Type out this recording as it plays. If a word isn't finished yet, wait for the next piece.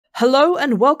Hello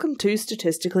and welcome to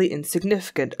Statistically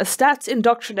Insignificant, a stats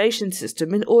indoctrination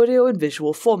system in audio and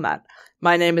visual format.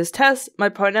 My name is Tess, my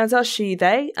pronouns are she,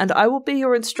 they, and I will be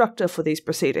your instructor for these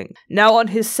proceedings. Now on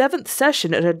his 7th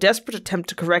session in a desperate attempt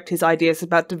to correct his ideas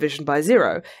about division by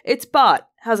zero, it's Bart.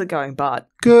 How's it going, Bart?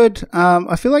 Good.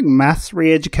 I feel like maths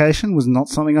re-education was not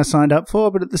something I signed up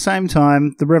for, but at the same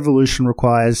time, the revolution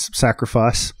requires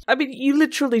sacrifice. I mean, you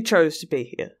literally chose to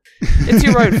be here. It's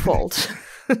your own fault.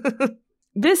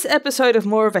 This episode of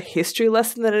more of a history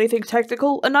lesson than anything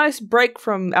technical, a nice break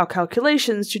from our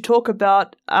calculations to talk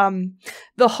about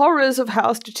the horrors of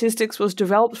how statistics was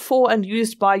developed for and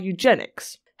used by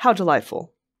eugenics. How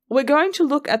delightful. We're going to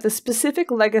look at the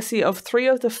specific legacy of 3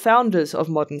 of the founders of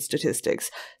modern statistics,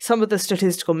 some of the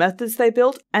statistical methods they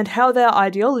built, and how their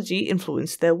ideology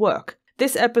influenced their work.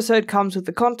 This episode comes with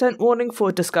the content warning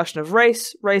for discussion of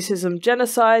race, racism,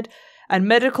 genocide, and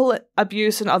medical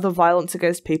abuse and other violence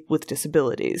against people with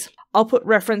disabilities. I'll put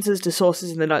references to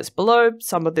sources in the notes below.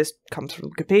 Some of this comes from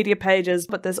Wikipedia pages,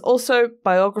 but there's also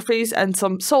biographies and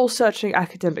some soul-searching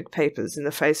academic papers in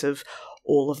the face of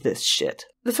all of this shit.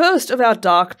 The first of our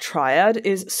dark triad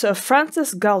is Sir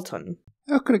Francis Galton.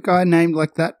 How could a guy named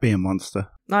like that be a monster?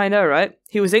 I know, right?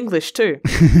 He was English too.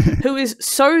 Who is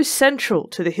so central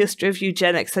to the history of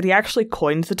eugenics that he actually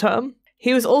coined the term.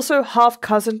 He was also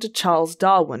half-cousin to Charles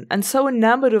Darwin, and so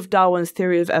enamoured of Darwin's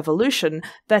theory of evolution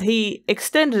that he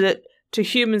extended it to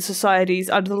human societies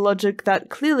under the logic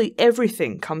that clearly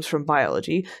everything comes from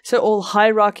biology, so all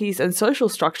hierarchies and social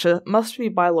structure must be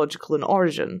biological in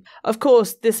origin. Of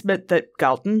course, this meant that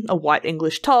Galton, a white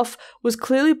English toff, was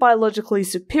clearly biologically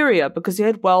superior because he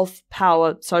had wealth,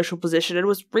 power, social position, and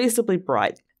was reasonably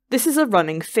bright. This is a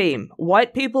running theme,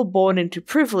 white people born into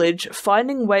privilege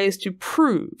finding ways to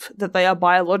prove that they are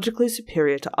biologically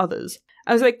superior to others.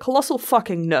 As a colossal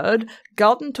fucking nerd,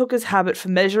 Galton took his habit for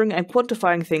measuring and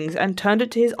quantifying things and turned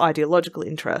it to his ideological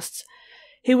interests.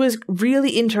 He was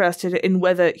really interested in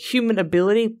whether human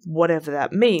ability, whatever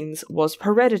that means, was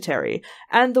hereditary,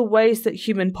 and the ways that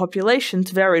human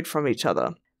populations varied from each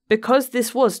other. Because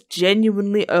this was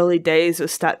genuinely early days of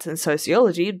stats and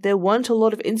sociology, there weren't a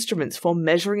lot of instruments for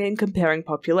measuring and comparing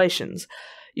populations.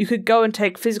 You could go and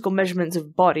take physical measurements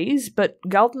of bodies, but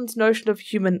Galton's notion of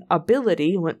human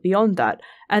ability went beyond that,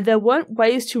 and there weren't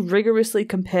ways to rigorously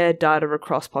compare data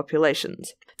across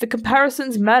populations. The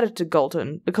comparisons mattered to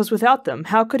Galton, because without them,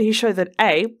 how could he show that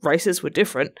A, races were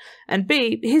different, and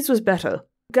B, his was better?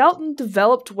 Galton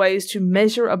developed ways to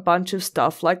measure a bunch of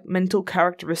stuff like mental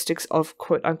characteristics of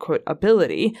quote-unquote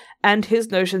ability, and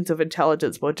his notions of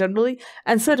intelligence more generally,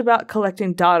 and set about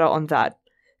collecting data on that.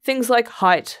 Things like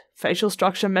height, facial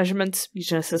structure measurements,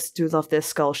 eugenicists do love their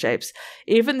skull shapes,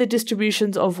 even the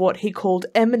distributions of what he called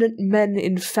eminent men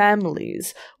in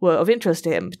families were of interest to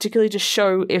him, particularly to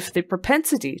show if the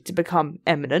propensity to become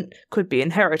eminent could be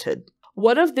inherited.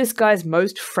 One of this guy's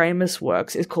most famous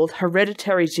works is called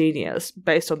Hereditary Genius,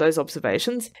 based on those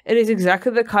observations. It is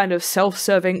exactly the kind of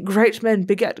self-serving, great men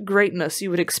beget greatness you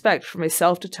would expect from a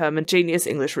self-determined genius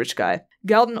English rich guy.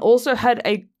 Galton also had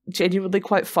a genuinely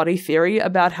quite funny theory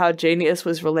about how genius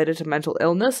was related to mental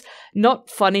illness. Not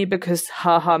funny because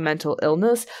haha mental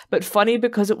illness, but funny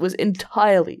because it was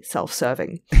entirely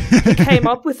self-serving. He came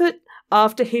up with it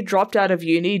after he dropped out of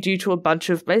uni due to a bunch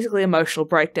of basically emotional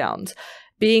breakdowns.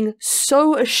 Being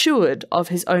so assured of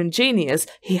his own genius,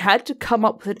 he had to come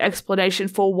up with an explanation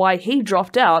for why he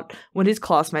dropped out when his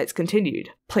classmates continued.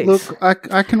 Please. Look,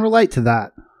 I can relate to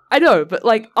that. I know, but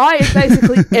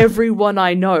basically everyone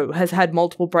I know has had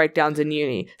multiple breakdowns in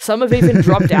uni. Some have even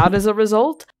dropped out as a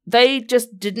result. They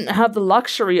just didn't have the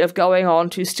luxury of going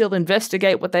on to still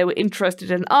investigate what they were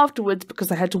interested in afterwards because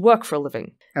they had to work for a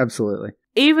living. Absolutely.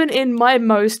 Even in my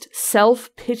most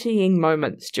self-pitying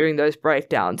moments during those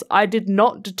breakdowns, I did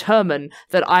not determine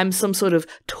that I'm some sort of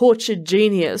tortured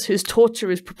genius whose torture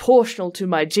is proportional to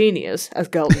my genius, as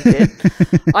Galton did.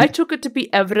 I took it to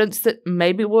be evidence that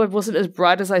maybe I wasn't as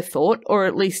bright as I thought, or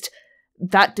at least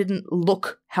that didn't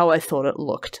look how I thought it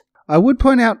looked. I would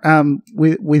point out,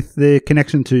 with the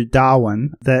connection to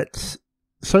Darwin, that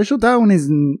social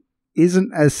Darwinism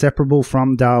isn't as separable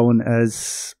from Darwin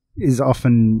as is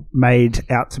often made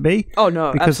out to be. Oh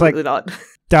no, because, absolutely not.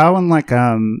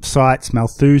 Darwin cites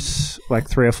Malthus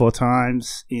 3 or 4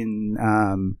 times in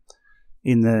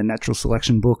the natural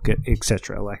selection book,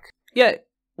 etc. Yeah,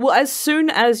 well, as soon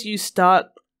as you start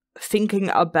thinking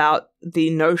about the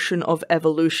notion of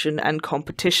evolution and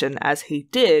competition as he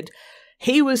did,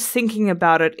 he was thinking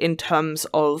about it in terms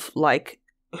of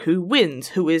who wins,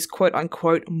 who is quote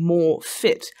unquote more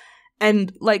fit.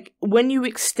 And when you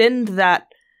extend that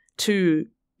to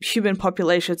human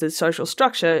populations and social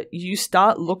structure, you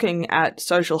start looking at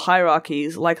social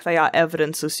hierarchies like they are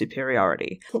evidence of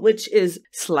superiority, which is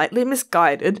slightly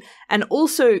misguided and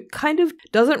also kind of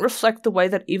doesn't reflect the way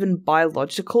that even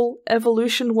biological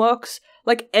evolution works.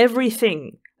 Like,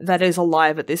 everything that is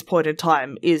alive at this point in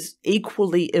time is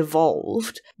equally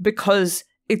evolved because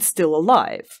it's still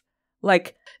alive.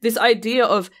 Like, this idea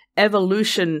of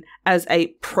evolution as a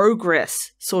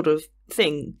progress sort of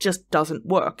thing just doesn't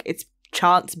work. It's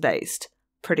chance-based,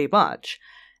 pretty much.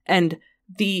 And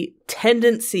the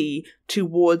tendency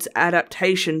towards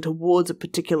adaptation towards a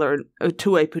particular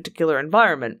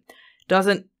environment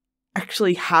doesn't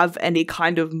actually have any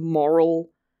kind of moral,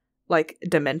 like,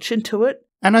 dimension to it.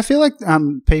 And I feel like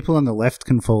people on the left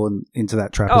can fall into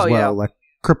that trap as well. Yeah. Like,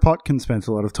 Kropot can spend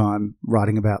a lot of time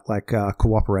writing about, like,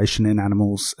 cooperation in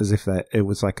animals as if it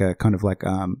was like a kind of like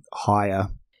higher.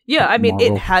 Yeah, I mean,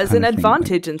 it has an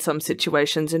advantage thing. in some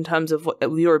situations in terms of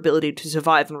your ability to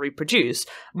survive and reproduce,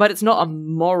 but it's not a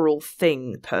moral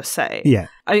thing per se. Yeah.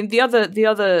 I mean, the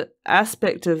other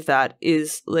aspect of that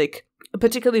is, like,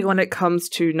 particularly when it comes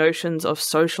to notions of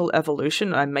social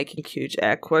evolution, I'm making huge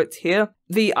air quotes here,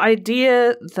 the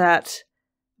idea that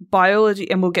biology,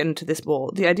 and we'll get into this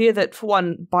more, the idea that, for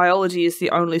one, biology is the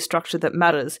only structure that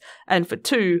matters, and for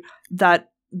two, that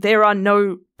there are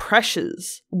no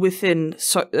pressures within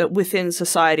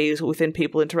societies or within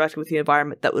people interacting with the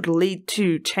environment that would lead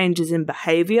to changes in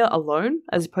behavior alone,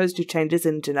 as opposed to changes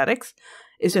in genetics,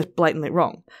 is just blatantly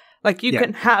wrong. Like, you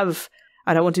can have,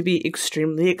 I don't want to be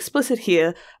extremely explicit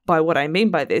here by what I mean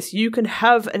by this, you can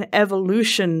have an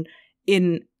evolution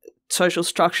in social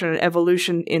structure and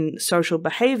evolution in social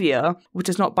behavior, which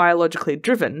is not biologically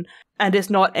driven, and is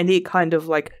not any kind of,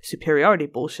 like, superiority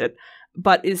bullshit,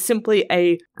 but is simply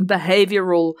a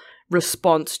behavioral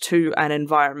response to an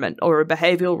environment or a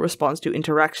behavioral response to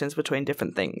interactions between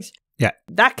different things. Yeah.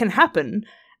 That can happen,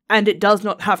 and it does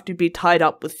not have to be tied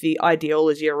up with the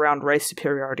ideology around race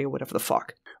superiority or whatever the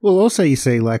fuck. Well, also you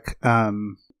see, like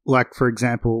for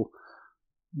example,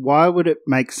 why would it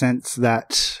make sense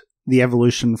that the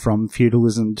evolution from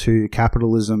feudalism to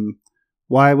capitalism,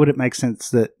 why would it make sense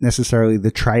that necessarily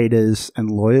the traders and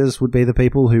lawyers would be the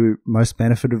people who most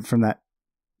benefited from that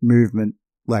movement,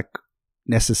 like,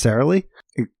 necessarily?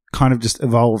 It kind of just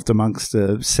evolved amongst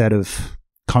a set of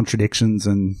contradictions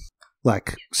and,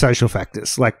 like, social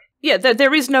factors. Like, yeah,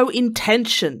 there is no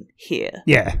intention here.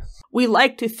 Yeah. We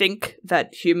like to think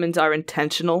that humans are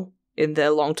intentional in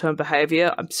their long-term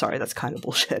behavior. I'm sorry, that's kind of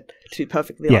bullshit, to be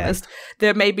perfectly honest.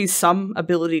 There may be some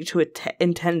ability to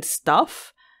intend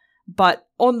stuff, but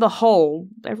on the whole,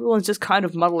 everyone's just kind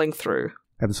of muddling through.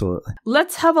 Absolutely.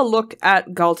 Let's have a look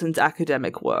at Galton's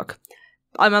academic work.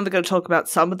 I'm only going to talk about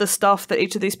some of the stuff that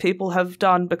each of these people have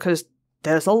done because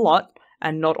there's a lot,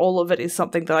 and not all of it is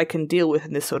something that I can deal with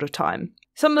in this sort of time.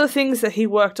 Some of the things that he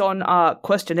worked on are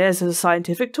questionnaires as a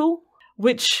scientific tool,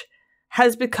 which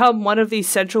has become one of the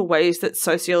central ways that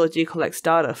sociology collects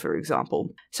data, for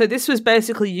example. So this was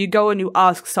basically, you go and you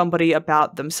ask somebody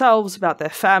about themselves, about their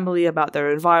family, about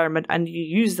their environment, and you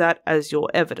use that as your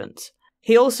evidence.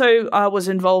 He also was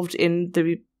involved in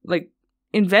the, like,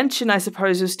 invention, I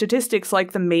suppose, of statistics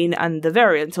like the mean and the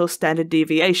variance, or standard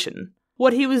deviation.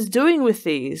 What he was doing with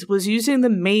these was using the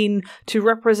mean to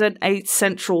represent a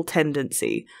central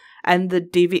tendency, and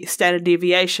the standard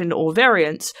deviation or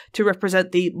variance to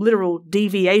represent the literal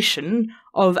deviation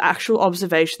of actual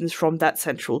observations from that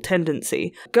central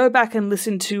tendency. Go back and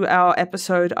listen to our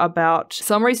episode about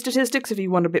summary statistics if you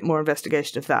want a bit more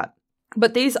investigation of that.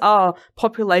 But these are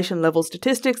population-level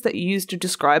statistics that you use to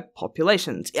describe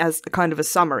populations as a kind of a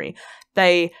summary.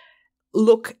 They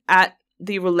look at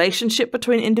the relationship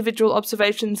between individual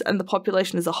observations and the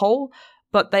population as a whole,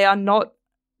 but they are not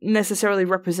necessarily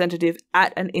representative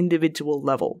at an individual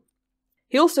level.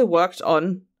 He also worked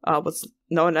on what's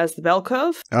known as the bell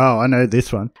curve. Oh, I know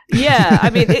this one. Yeah,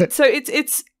 I mean,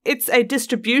 it's a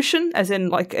distribution, as in,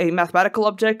 like, a mathematical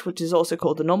object, which is also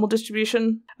called the normal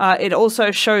distribution. It also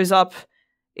shows up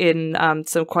in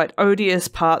some quite odious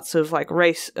parts of, like,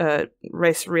 race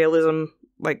realism,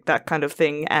 like that kind of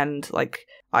thing, and, like,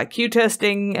 IQ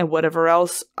testing and whatever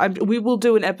else. We will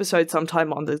do an episode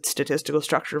sometime on the statistical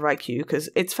structure of IQ, because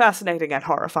it's fascinating and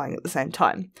horrifying at the same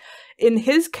time. In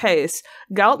his case,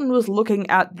 Galton was looking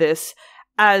at this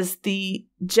as the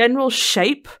general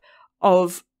shape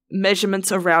of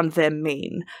measurements around their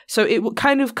mean. So it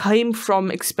kind of came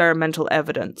from experimental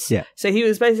evidence. Yeah. So he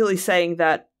was basically saying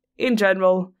that, in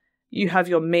general, you have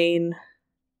your mean,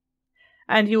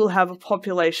 and you will have a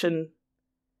population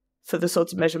for the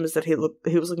sorts of measurements that he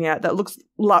was looking at that looks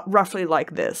roughly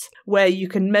like this, where you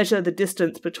can measure the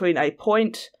distance between a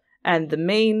point and the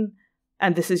mean,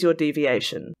 and this is your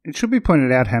deviation. It should be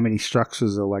pointed out how many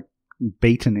structures are like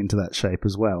beaten into that shape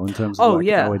as well in terms of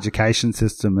our education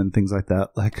system and things like that.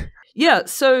 Yeah,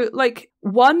 so,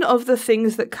 one of the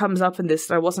things that comes up in this,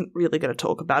 and I wasn't really going to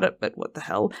talk about it, but what the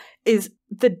hell, is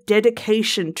the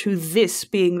dedication to this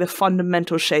being the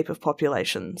fundamental shape of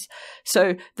populations.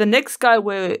 So, the next guy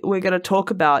we're going to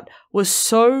talk about was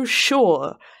so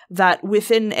sure that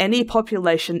within any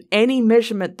population, any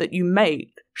measurement that you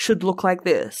made should look like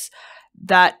this,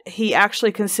 that he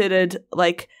actually considered,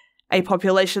 a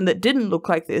population that didn't look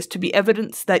like this to be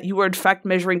evidence that you were in fact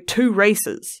measuring two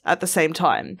races at the same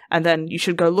time, and then you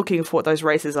should go looking for what those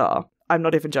races are. I'm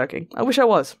not even joking. I wish I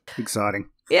was. Exciting.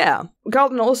 Yeah.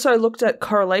 Galton also looked at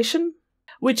correlation,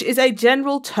 which is a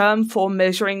general term for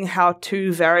measuring how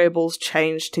two variables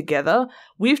change together.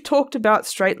 We've talked about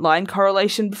straight line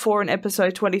correlation before in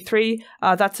episode 23.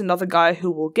 That's another guy who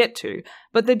we'll get to.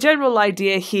 But the general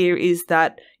idea here is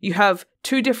that you have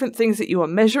two different things that you are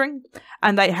measuring,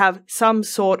 and they have some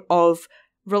sort of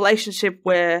relationship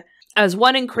where as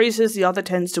one increases, the other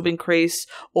tends to increase,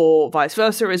 or vice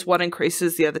versa, as one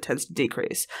increases, the other tends to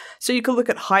decrease. So you can look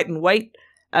at height and weight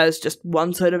as just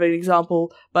one sort of an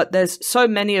example, but there's so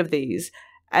many of these,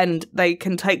 and they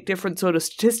can take different sort of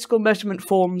statistical measurement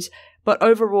forms, but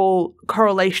overall,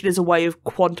 correlation is a way of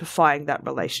quantifying that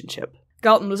relationship.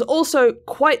 Galton was also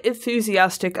quite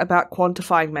enthusiastic about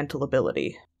quantifying mental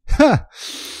ability. I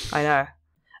know.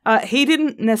 He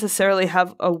didn't necessarily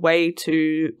have a way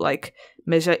to,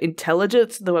 measure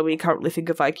intelligence the way we currently think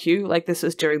of IQ. This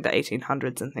was during the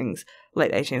 1800s and things,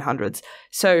 late 1800s.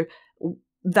 So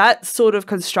that sort of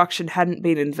construction hadn't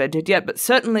been invented yet, but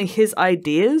certainly his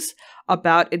ideas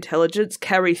about intelligence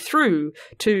carry through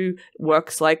to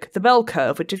works like The Bell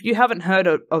Curve, which, if you haven't heard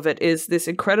of it, is this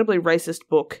incredibly racist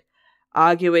book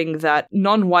arguing that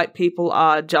non-white people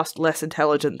are just less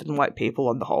intelligent than white people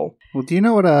on the whole. Well, do you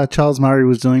know what Charles Murray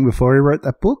was doing before he wrote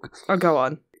that book? Oh, go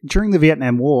on. During the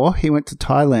Vietnam War, he went to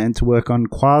Thailand to work on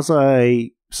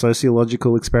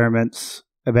quasi-sociological experiments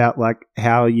about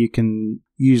how you can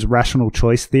use rational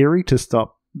choice theory to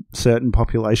stop certain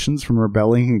populations from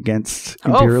rebelling against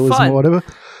imperialism or whatever.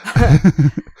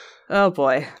 Oh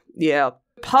boy, yeah.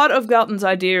 Part of Galton's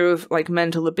idea of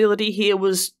mental ability here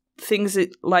was things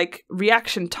like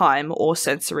reaction time or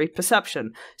sensory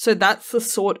perception. So that's the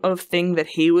sort of thing that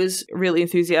he was really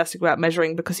enthusiastic about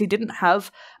measuring, because he didn't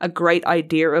have a great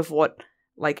idea of what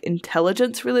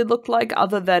intelligence really looked like,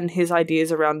 other than his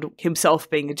ideas around himself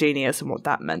being a genius and what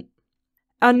that meant.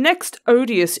 Our next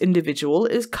odious individual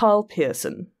is Karl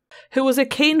Pearson, who was a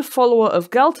keen follower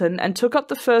of Galton and took up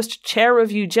the first chair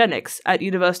of eugenics at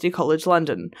University College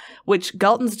London, which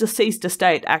Galton's deceased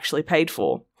estate actually paid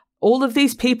for. All of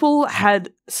these people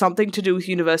had something to do with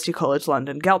University College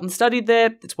London. Galton studied there,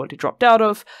 that's what he dropped out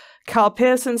of. Karl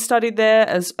Pearson studied there,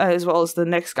 as well as the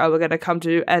next guy we're going to come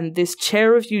to, and this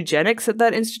chair of eugenics at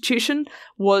that institution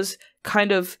was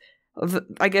kind of,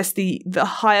 I guess, the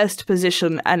highest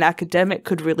position an academic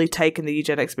could really take in the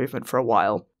eugenics movement for a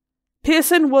while.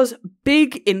 Pearson was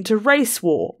big into race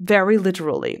war, very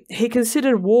literally. He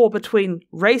considered war between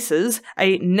races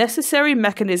a necessary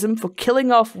mechanism for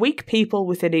killing off weak people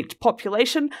within each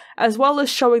population, as well as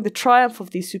showing the triumph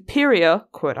of the superior,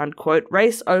 quote-unquote,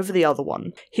 race over the other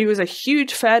one. He was a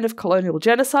huge fan of colonial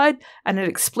genocide and an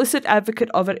explicit advocate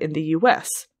of it in the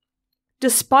US.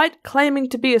 Despite claiming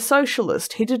to be a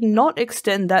socialist, he did not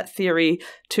extend that theory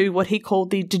to what he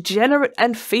called the degenerate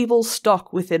and feeble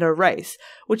stock within a race,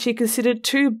 which he considered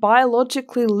too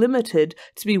biologically limited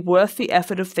to be worth the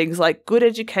effort of things like good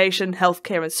education,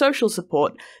 healthcare, and social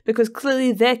support, because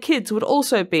clearly their kids would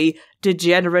also be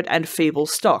degenerate and feeble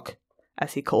stock,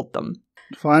 as he called them.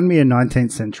 Find me a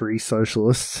 19th century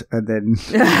socialist, and then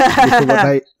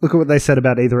look at what they said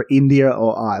about either India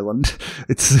or Ireland.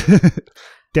 It's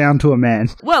down to a man.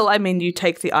 Well, I mean, you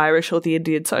take the Irish or the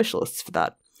Indian socialists for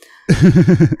that.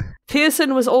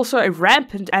 Pearson was also a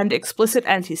rampant and explicit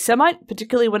anti-Semite,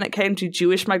 particularly when it came to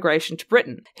Jewish migration to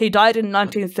Britain. He died in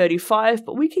 1935,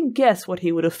 but we can guess what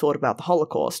he would have thought about the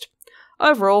Holocaust.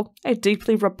 Overall, a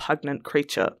deeply repugnant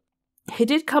creature. He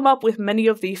did come up with many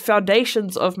of the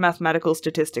foundations of mathematical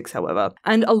statistics, however,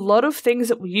 and a lot of things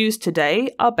that we use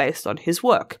today are based on his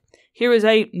work. Here is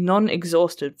a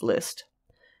non-exhaustive list.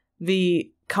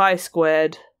 The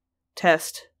chi-squared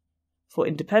test for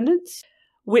independence,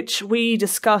 which we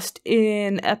discussed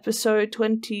in episode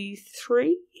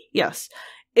 23. Yes.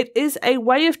 It is a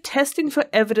way of testing for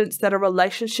evidence that a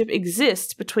relationship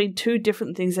exists between two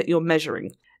different things that you're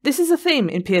measuring. This is a theme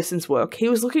in Pearson's work. He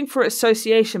was looking for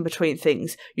association between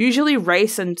things, usually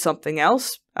race and something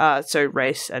else, so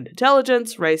race and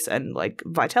intelligence, race and, like,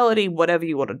 vitality, whatever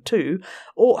you wanted to,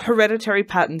 or hereditary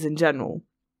patterns in general.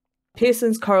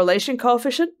 Pearson's correlation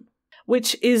coefficient,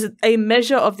 which is a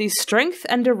measure of the strength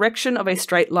and direction of a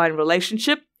straight line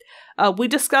relationship. We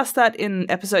discussed that in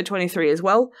episode 23 as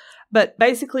well, but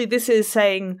basically this is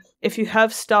saying if you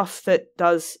have stuff that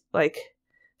does, like,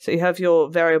 so you have your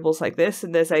variables like this,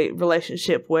 and there's a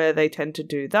relationship where they tend to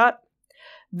do that.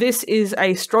 This is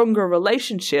a stronger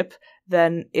relationship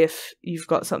than if you've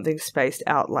got something spaced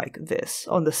out like this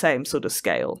on the same sort of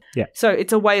scale. Yeah. So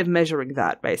it's a way of measuring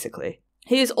that, basically.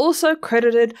 He is also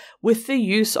credited with the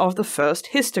use of the first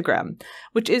histogram,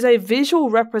 which is a visual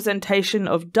representation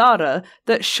of data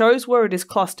that shows where it is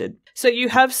clustered. So you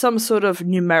have some sort of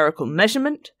numerical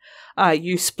measurement.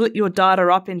 You split your data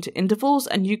up into intervals,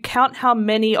 and you count how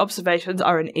many observations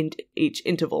are in each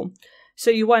interval. So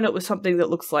you wind up with something that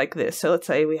looks like this. So let's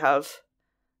say we have,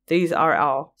 these are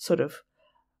our sort of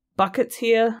buckets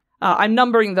here. I'm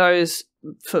numbering those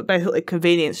for basically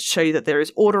convenience to show you that there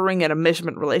is ordering and a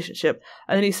measurement relationship.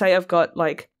 And then you say I've got,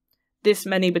 like, this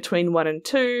many between 1 and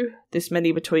 2, this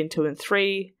many between 2 and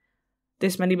 3,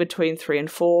 this many between 3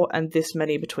 and 4, and this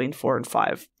many between 4 and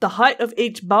 5. The height of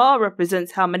each bar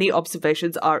represents how many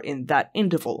observations are in that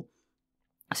interval.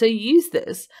 So you use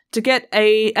this to get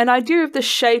an idea of the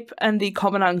shape and the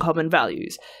common and uncommon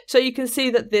values. So you can see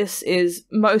that this is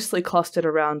mostly clustered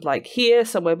around, like, here,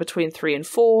 somewhere between 3 and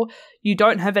 4. You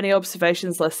don't have any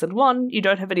observations less than 1. You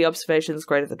don't have any observations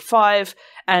greater than 5.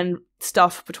 And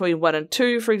stuff between 1 and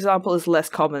 2, for example, is less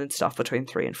common than stuff between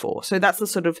 3 and 4. So that's the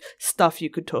sort of stuff you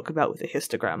could talk about with a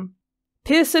histogram.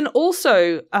 Pearson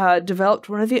also developed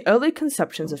one of the early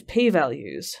conceptions of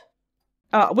p-values.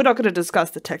 We're not going to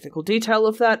discuss the technical detail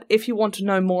of that. If you want to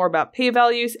know more about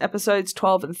p-values, episodes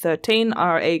 12 and 13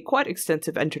 are a quite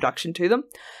extensive introduction to them,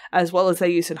 as well as their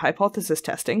use in hypothesis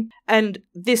testing. And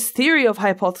this theory of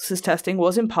hypothesis testing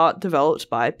was in part developed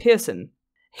by Pearson.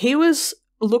 He was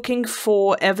looking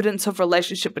for evidence of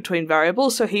relationship between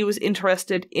variables, so he was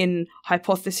interested in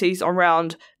hypotheses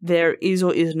around there is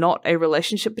or is not a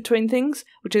relationship between things,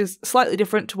 which is slightly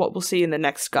different to what we'll see in the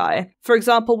next guy. For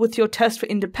example, with your test for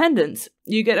independence,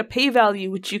 you get a p-value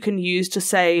which you can use to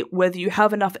say whether you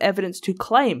have enough evidence to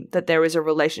claim that there is a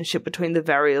relationship between the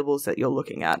variables that you're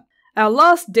looking at. Our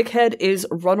last dickhead is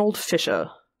Ronald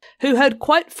Fisher, who had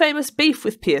quite famous beef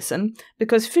with Pearson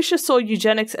because Fisher saw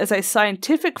eugenics as a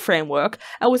scientific framework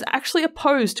and was actually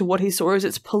opposed to what he saw as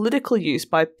its political use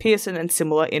by Pearson and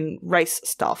similar in race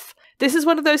stuff. This is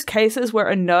one of those cases where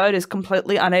a nerd is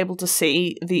completely unable to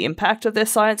see the impact of their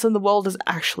science on the world as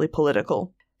actually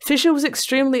political. Fisher was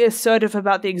extremely assertive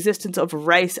about the existence of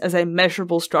race as a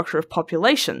measurable structure of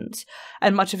populations,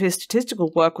 and much of his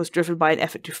statistical work was driven by an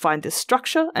effort to find this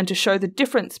structure and to show the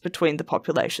difference between the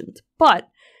populations. But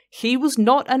he was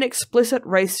not an explicit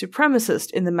race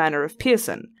supremacist in the manner of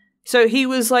Pearson. So he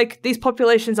was like, these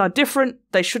populations are different,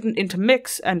 they shouldn't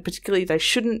intermix, and particularly they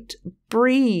shouldn't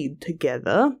breed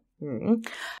together,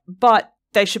 but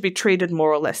they should be treated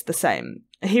more or less the same.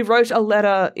 He wrote a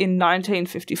letter in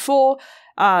 1954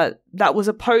 that was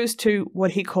opposed to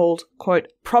what he called, quote,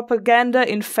 propaganda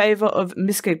in favor of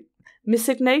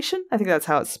miscegnation? I think that's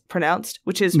how it's pronounced,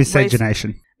 which is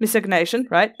miscegenation. Miscegenation,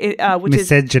 right? Which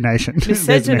miscegenation. Is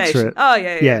miscegenation. Oh,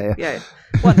 yeah.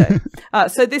 One day.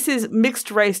 So this is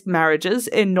mixed-race marriages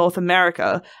in North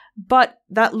America, but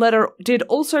that letter did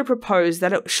also propose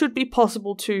that it should be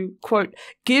possible to, quote,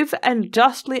 give and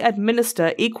justly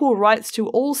administer equal rights to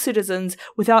all citizens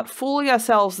without fooling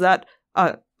ourselves that,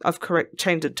 I've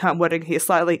changed the term wording here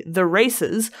slightly, the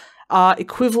races are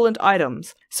equivalent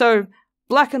items. So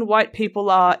black and white people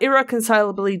are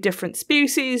irreconcilably different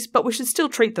species, but we should still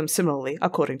treat them similarly,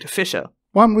 according to Fisher.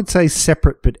 One would say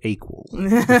separate but equal.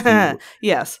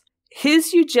 Yes.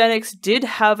 His eugenics did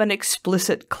have an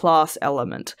explicit class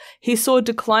element. He saw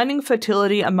declining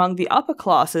fertility among the upper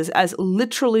classes as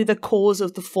literally the cause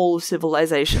of the fall of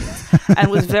civilizations,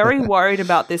 and was very worried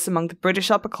about this among the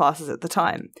British upper classes at the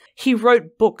time. He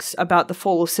wrote books about the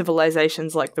fall of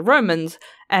civilizations like the Romans,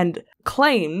 and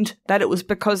claimed that it was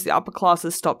because the upper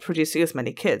classes stopped producing as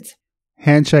many kids.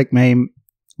 Handshake meme.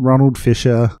 Ronald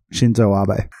Fisher, Shinzo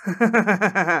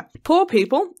Abe. Poor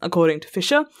people, according to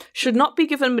Fisher, should not be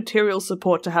given material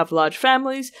support to have large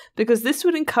families because this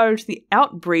would encourage the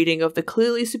outbreeding of the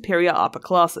clearly superior upper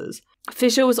classes.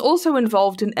 Fisher was also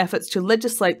involved in efforts to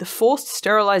legislate the forced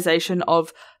sterilization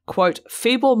of, quote,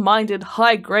 feeble-minded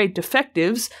high-grade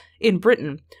defectives in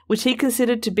Britain, which he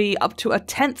considered to be up to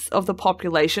 1/10 of the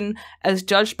population as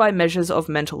judged by measures of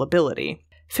mental ability.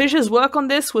 Fisher's work on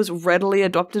this was readily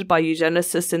adopted by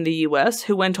eugenicists in the US,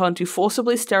 who went on to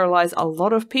forcibly sterilize a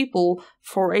lot of people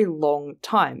for a long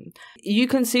time. You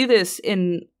can see this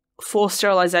in forced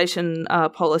sterilization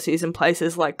policies in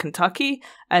places like Kentucky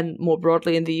and more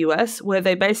broadly in the US, where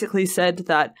they basically said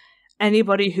that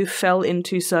anybody who fell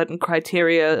into certain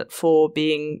criteria for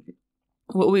being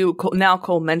what we would now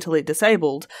call mentally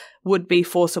disabled would be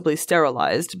forcibly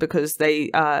sterilized because they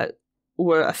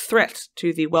were a threat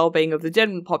to the well-being of the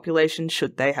general population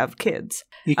should they have kids.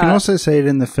 You can also see it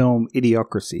in the film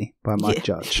Idiocracy by Mike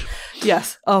Judge.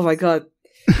 Yes. Oh my god.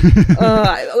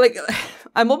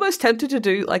 I'm almost tempted to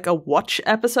do like a watch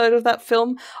episode of that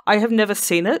film. I have never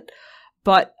seen it,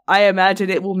 but I imagine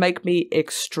it will make me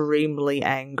extremely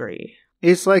angry.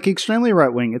 It's like extremely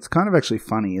right-wing. It's kind of actually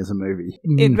funny as a movie.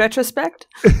 In retrospect?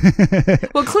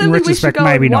 Well, clearly we should go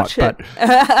and watch it.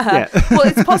 Yeah. Well,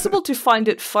 it's possible to find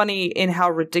it funny in how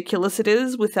ridiculous it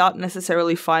is without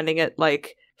necessarily finding it,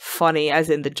 like, funny as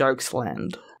in the jokes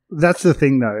land. That's the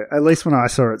thing, though. At least when I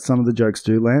saw it, some of the jokes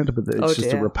do land, but it's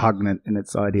just repugnant in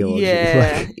its ideology.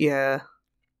 Yeah.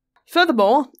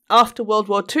 Furthermore, after World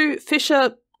War II,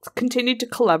 Fisher continued to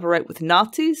collaborate with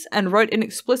Nazis and wrote in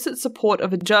explicit support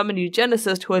of a German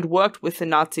eugenicist who had worked with the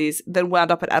Nazis, then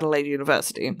wound up at Adelaide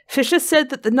University. Fisher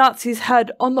said that the Nazis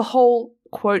had, on the whole,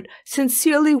 quote,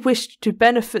 sincerely wished to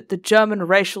benefit the German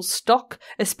racial stock,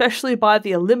 especially by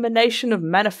the elimination of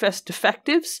manifest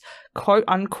defectives, quote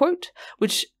unquote,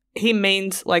 which he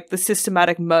means like the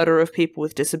systematic murder of people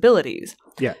with disabilities.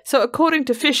 Yeah. So according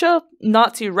to Fisher,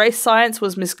 Nazi race science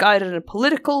was misguided and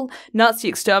political. Nazi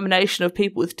extermination of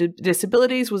people with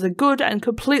disabilities was a good and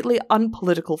completely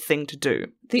unpolitical thing to do.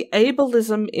 The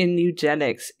ableism in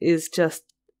eugenics is just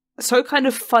so kind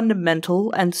of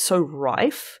fundamental and so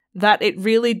rife that it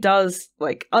really does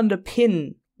like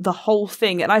underpin the whole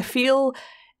thing. And I feel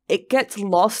it gets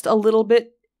lost a little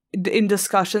bit in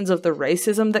discussions of the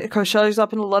racism that shows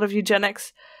up in a lot of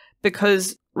eugenics,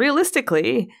 because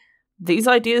realistically, these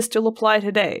ideas still apply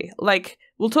today. Like,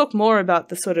 we'll talk more about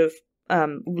the sort of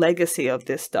legacy of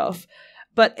this stuff,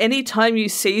 but anytime you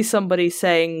see somebody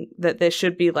saying that there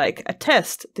should be like a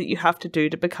test that you have to do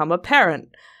to become a parent,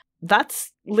 that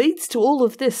leads to all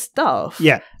of this stuff.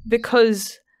 Yeah.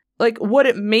 Because like what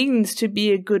it means to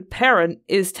be a good parent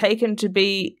is taken to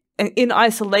be in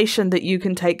isolation that you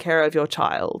can take care of your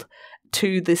child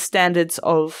to the standards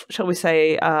of, shall we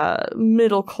say,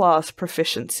 middle-class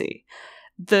proficiency.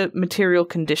 The material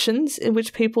conditions in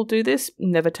which people do this,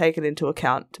 never taken into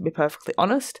account, to be perfectly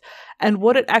honest, and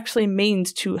what it actually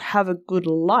means to have a good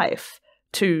life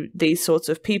to these sorts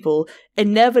of people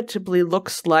inevitably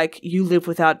looks like you live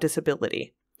without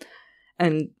disability.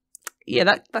 And yeah,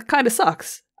 that kind of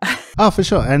sucks. Oh, for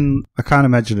sure. And I can't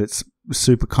imagine it's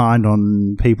super kind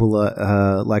on people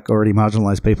like already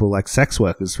marginalized people like sex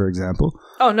workers, for example.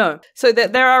 Oh, no. So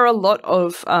there are a lot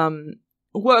of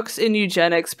works in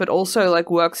eugenics, but also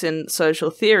like works in social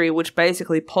theory, which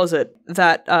basically posit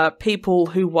that people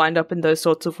who wind up in those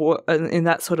sorts of in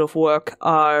that sort of work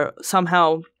are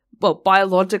somehow, well,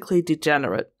 biologically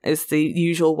degenerate is the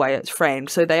usual way it's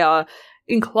framed. So they are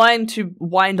inclined to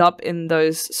wind up in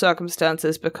those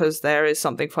circumstances because there is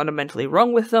something fundamentally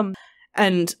wrong with them.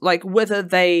 And like whether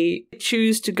they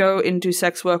choose to go into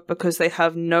sex work because they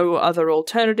have no other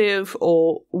alternative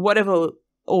or whatever,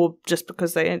 or just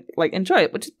because they like enjoy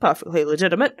it, which is perfectly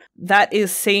legitimate, that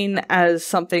is seen as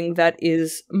something that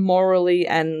is morally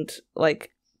and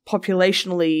like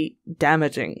populationally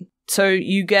damaging. So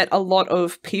you get a lot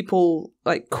of people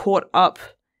like caught up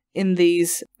in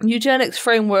these eugenics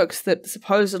frameworks that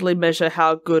supposedly measure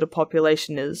how good a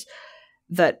population is,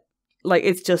 that like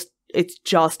it's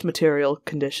just material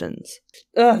conditions.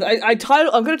 I'm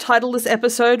going to title this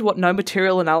episode "What No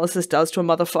Material Analysis Does to a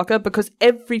Motherfucker," because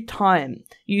every time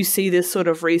you see this sort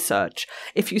of research,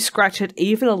 if you scratch it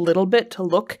even a little bit to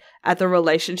look at the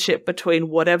relationship between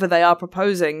whatever they are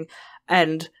proposing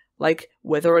and like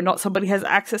whether or not somebody has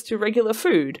access to regular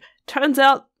food, turns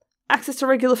out access to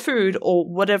regular food or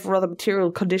whatever other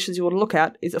material conditions you want to look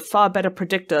at is a far better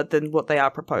predictor than what they are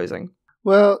proposing.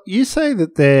 Well, you say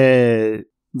that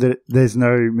there's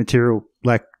no material,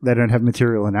 like they don't have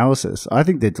material analysis. I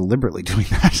think they're deliberately doing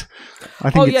that.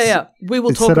 Yeah. We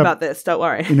will talk about this, don't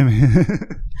worry.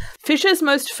 Fisher's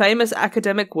most famous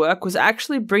academic work was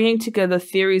actually bringing together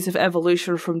theories of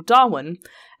evolution from Darwin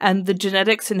and the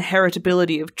genetics and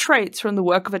heritability of traits from the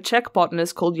work of a Czech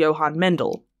botanist called Johann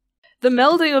Mendel. The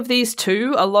melding of these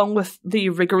two, along with the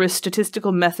rigorous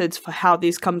statistical methods for how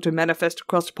these come to manifest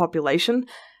across the population,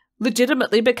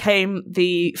 legitimately became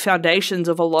the foundations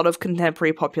of a lot of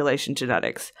contemporary population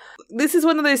genetics. This is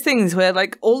one of those things where,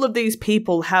 like, all of these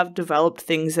people have developed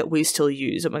things that we still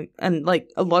use, and like,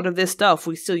 a lot of this stuff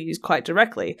we still use quite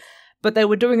directly, but they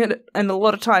were doing it, and a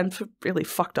lot of times, for really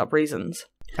fucked up reasons.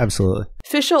 Absolutely.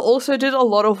 Fisher also did a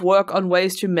lot of work on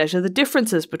ways to measure the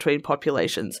differences between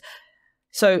populations.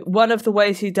 So one of the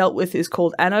ways he dealt with is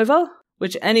called ANOVA,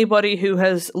 which anybody who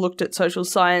has looked at social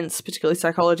science, particularly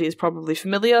psychology, is probably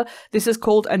familiar. This is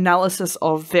called analysis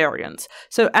of variance.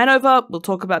 So ANOVA, we'll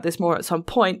talk about this more at some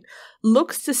point,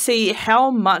 looks to see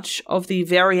how much of the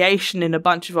variation in a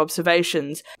bunch of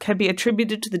observations can be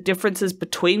attributed to the differences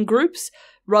between groups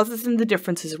rather than the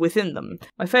differences within them.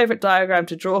 My favorite diagram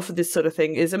to draw for this sort of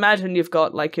thing is, imagine you've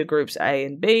got like your groups A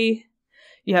and B.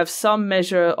 You have some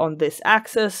measure on this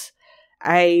axis.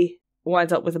 A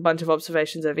winds up with a bunch of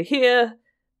observations over here.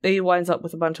 B winds up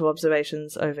with a bunch of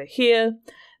observations over here.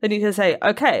 Then you can say,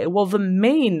 okay, well, the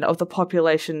mean of the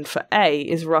population for A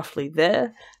is roughly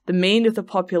there. The mean of the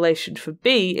population for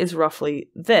B is roughly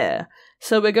there.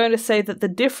 So we're going to say that the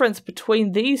difference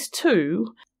between these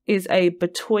two is a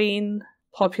between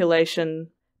population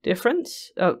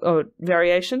difference, or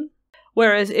variation.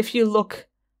 Whereas if you look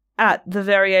at the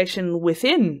variation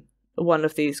within one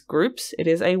of these groups, it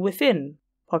is a within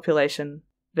population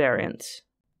variance.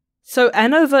 So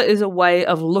ANOVA is a way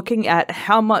of looking at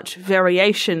how much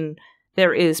variation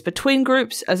there is between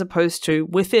groups as opposed to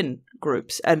within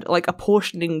groups, and like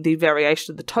apportioning the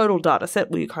variation of the total data set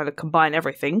where you kind of combine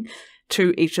everything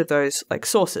to each of those like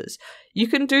sources. You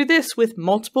can do this with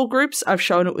multiple groups. I've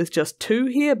shown it with just 2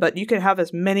 here, but you can have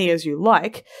as many as you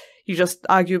like. You just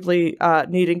arguably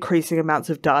need increasing amounts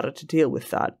of data to deal with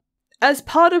that. As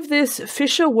part of this,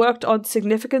 Fisher worked on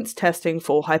significance testing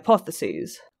for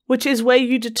hypotheses, which is where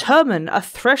you determine a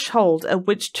threshold at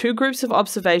which 2 groups of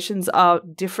observations are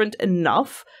different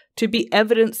enough to be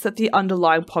evidence that the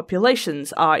underlying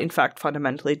populations are in fact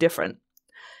fundamentally different.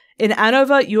 In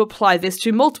ANOVA, you apply this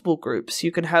to multiple groups.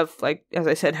 You can have, like, as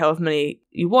I said, however many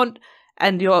you want,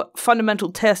 and your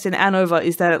fundamental test in ANOVA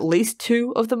is that at least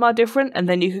 2 of them are different, and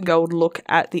then you can go and look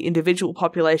at the individual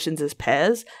populations as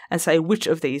pairs and say which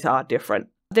of these are different.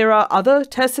 There are other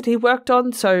tests that he worked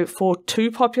on. So for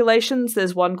 2 populations,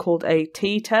 there's one called a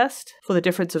t-test for the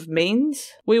difference of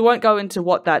means. We won't go into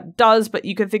what that does, but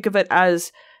you can think of it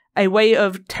as a way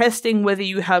of testing whether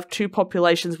you have 2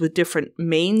 populations with different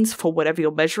means for whatever you're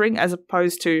measuring, as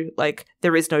opposed to, like,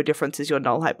 there is no difference is your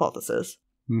null hypothesis.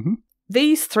 Mm-hmm.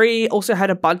 These 3 also had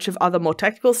a bunch of other more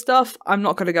technical stuff. I'm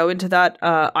not going to go into that.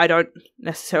 I don't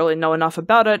necessarily know enough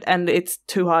about it, and it's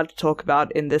too hard to talk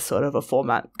about in this sort of a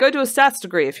format. Go do a stats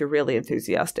degree if you're really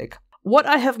enthusiastic. What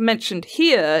I have mentioned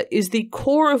here is the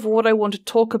core of what I want to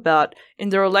talk about in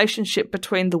the relationship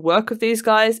between the work of these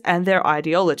guys and their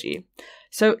ideology.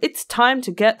 So it's time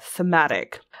to get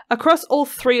thematic. Across all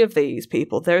 3 of these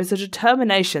people, there is a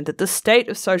determination that the state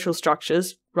of social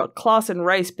structures, class and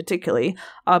race particularly,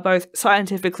 are both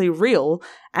scientifically real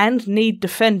and need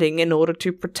defending in order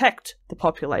to protect the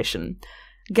population.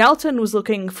 Galton was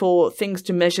looking for things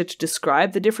to measure to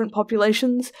describe the different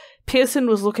populations. Pearson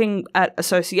was looking at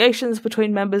associations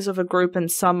between members of a group and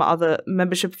some other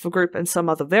membership of a group and some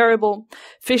other variable.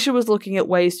 Fisher was looking at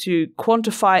ways to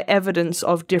quantify evidence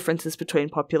of differences between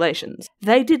populations.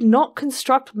 They did not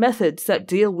construct methods that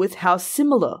deal with how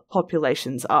similar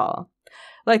populations are.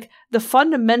 Like, the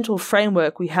fundamental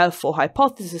framework we have for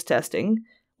hypothesis testing,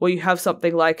 where you have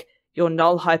something like your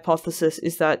null hypothesis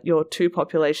is that your 2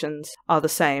 populations are the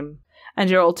same, and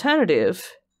your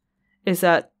alternative is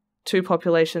that 2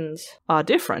 populations are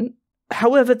different.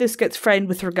 However this gets framed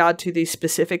with regard to the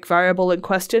specific variable in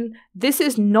question, this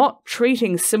is not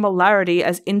treating similarity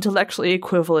as intellectually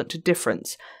equivalent to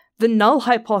difference. The null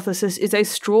hypothesis is a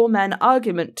straw man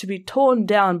argument to be torn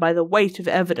down by the weight of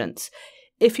evidence.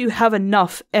 If you have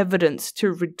enough evidence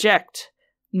to reject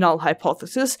null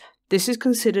hypothesis, this is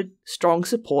considered strong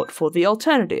support for the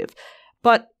alternative.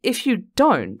 But if you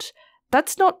don't,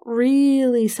 that's not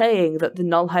really saying that the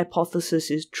null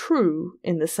hypothesis is true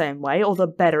in the same way, or the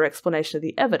better explanation of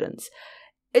the evidence.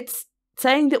 It's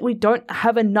saying that we don't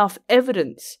have enough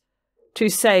evidence to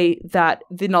say that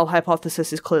the null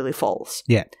hypothesis is clearly false.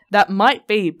 Yeah. That might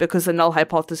be because the null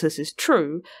hypothesis is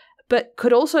true, but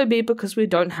could also be because we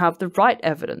don't have the right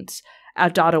evidence. Our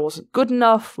data wasn't good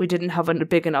enough, we didn't have a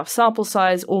big enough sample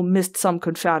size, or missed some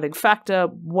confounding factor,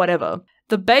 whatever.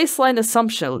 The baseline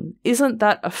assumption isn't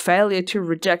that a failure to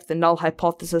reject the null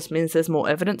hypothesis means there's more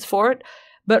evidence for it,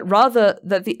 but rather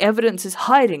that the evidence is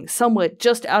hiding somewhere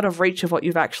just out of reach of what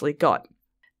you've actually got.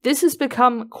 This has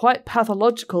become quite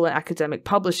pathological in academic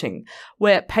publishing,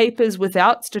 where papers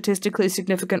without statistically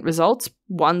significant results,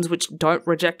 ones which don't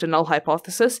reject a null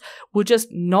hypothesis, will just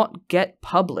not get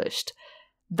published.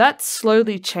 That's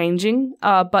slowly changing,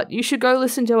 but you should go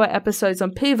listen to our episodes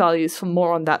on p-values for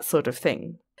more on that sort of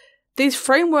thing. These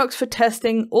frameworks for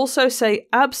testing also say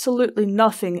absolutely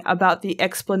nothing about the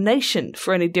explanation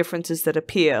for any differences that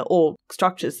appear, or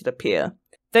structures that appear.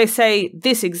 They say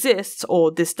this exists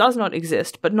or this does not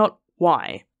exist, but not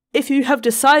why. If you have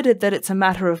decided that it's a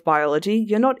matter of biology,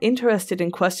 you're not interested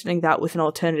in questioning that with an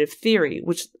alternative theory,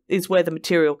 which is where the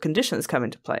material conditions come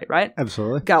into play, right?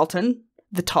 Absolutely. Galton,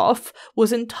 the TOF,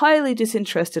 was entirely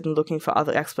disinterested in looking for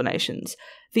other explanations.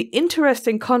 The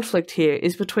interesting conflict here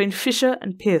is between Fisher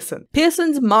and Pearson.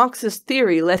 Pearson's Marxist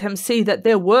theory let him see that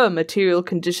there were material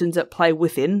conditions at play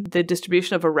within the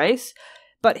distribution of a race,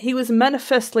 but he was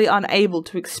manifestly unable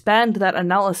to expand that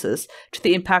analysis to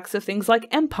the impacts of things like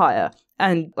empire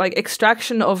and like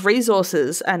extraction of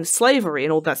resources and slavery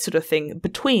and all that sort of thing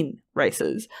between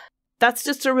races. That's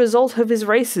just a result of his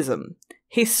racism.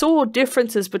 He saw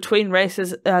differences between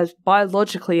races as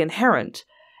biologically inherent,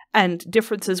 and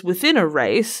differences within a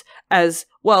race as,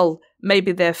 well,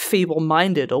 maybe they're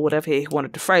feeble-minded or whatever he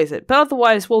wanted to phrase it, but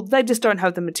otherwise, well, they just don't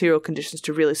have the material conditions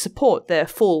to really support their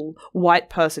full white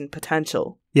person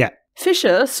potential. Yeah.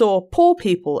 Fisher saw poor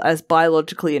people as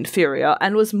biologically inferior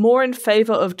and was more in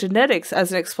favour of genetics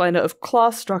as an explainer of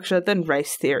class structure than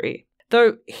race theory.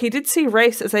 Though he did see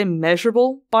race as a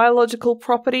measurable biological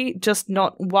property, just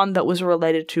not one that was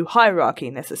related to hierarchy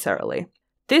necessarily.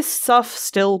 This stuff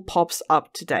still pops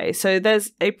up today. So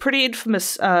there's a pretty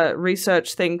infamous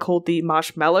research thing called the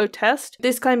marshmallow test.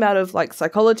 This came out of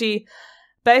psychology.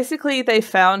 Basically, they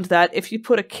found that if you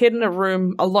put a kid in a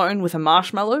room alone with a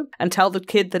marshmallow and tell the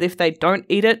kid that if they don't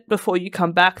eat it before you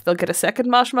come back, they'll get a second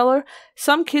marshmallow,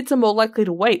 some kids are more likely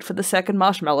to wait for the second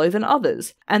marshmallow than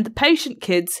others. And the patient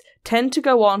kids tend to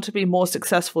go on to be more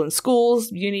successful in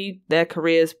schools, uni, their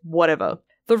careers, whatever.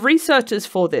 The researchers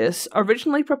for this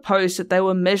originally proposed that they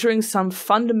were measuring some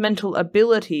fundamental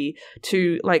ability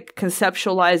to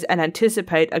conceptualize and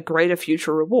anticipate a greater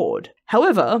future reward.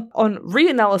 However, on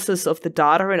reanalysis of the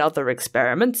data in other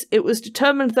experiments, it was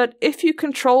determined that if you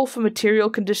control for material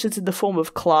conditions in the form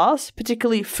of class,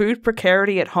 particularly food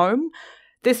precarity at home,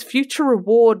 this future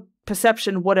reward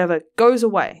perception, whatever, goes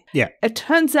away. Yeah. It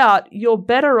turns out you're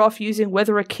better off using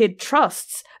whether a kid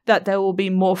trusts that there will be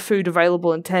more food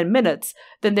available in 10 minutes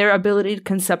than their ability to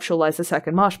conceptualize a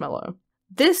second marshmallow.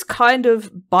 This kind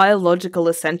of biological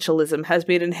essentialism has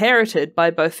been inherited by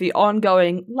both the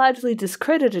ongoing, largely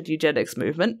discredited eugenics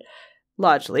movement,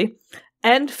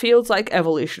 and fields like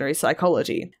evolutionary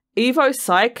psychology.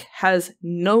 Evo-Psych has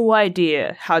no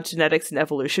idea how genetics and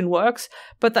evolution works,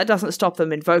 but that doesn't stop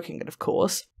them invoking it, of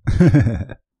course.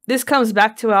 This comes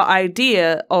back to our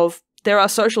idea of there are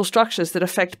social structures that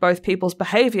affect both people's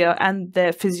behavior and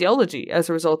their physiology as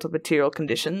a result of material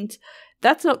conditions.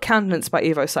 That's not countenanced by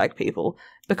Evo-Psych people,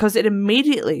 because it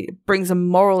immediately brings a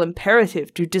moral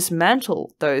imperative to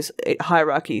dismantle those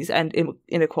hierarchies and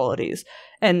inequalities.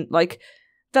 And,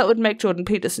 that would make Jordan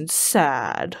Peterson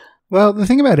sad. Well, the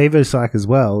thing about Evo-Psych as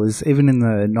well is even in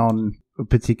the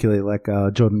non-particularly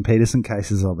Jordan Peterson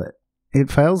cases of it,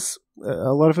 it fails.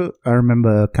 A lot of it, I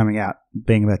remember coming out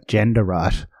being about gender,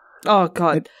 right? Oh,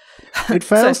 God. It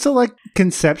fails to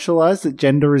conceptualize that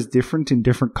gender is different in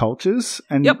different cultures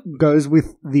and goes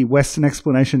with the Western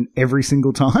explanation every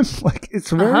single time.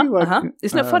 It's very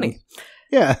Isn't it funny?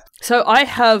 Yeah. So I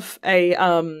have a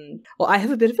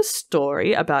bit of a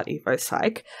story about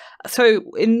Evo-Psych. So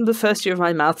in the first year of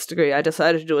my maths degree, I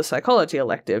decided to do a psychology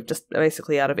elective, just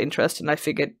basically out of interest, and I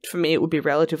figured for me it would be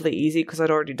relatively easy because I'd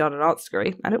already done an arts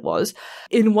degree, and it was.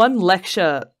 In one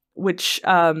lecture, which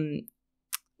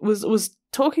was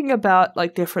talking about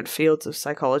different fields of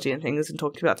psychology and things, and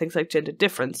talking about things like gender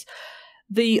difference,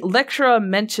 the lecturer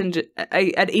mentioned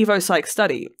an Evo-Psych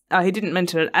study. He didn't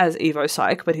mention it as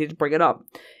Evo-Psych, but he did bring it up,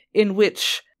 in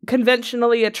which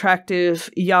conventionally attractive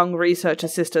young research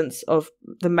assistants of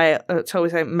the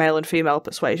male and female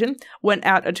persuasion went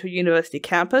out onto a university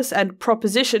campus and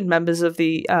propositioned members of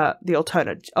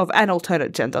an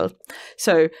alternate gender.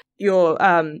 So your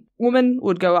woman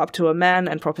would go up to a man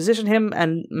and proposition him,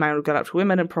 and man would go up to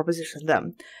women and proposition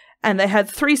them. And they had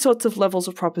three sorts of levels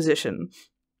of proposition.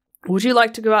 Would you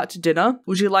like to go out to dinner?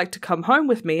 Would you like to come home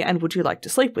with me? And would you like to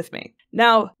sleep with me?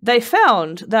 Now, they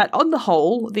found that on the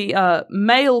whole, the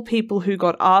male people who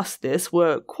got asked this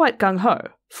were quite gung-ho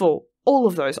for all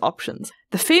of those options.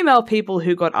 The female people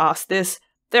who got asked this,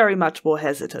 very much more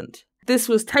hesitant. This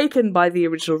was taken by the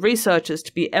original researchers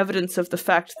to be evidence of the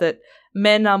fact that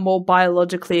men are more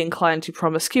biologically inclined to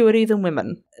promiscuity than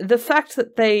women. The fact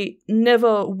that they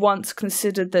never once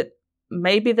considered that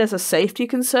maybe there's a safety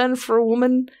concern for a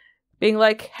woman being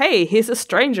like, hey, here's a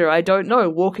stranger I don't know,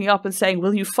 walking up and saying,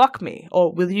 will you fuck me?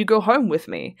 Or will you go home with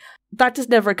me? That just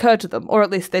never occurred to them, or at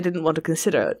least they didn't want to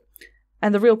consider it.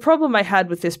 And the real problem I had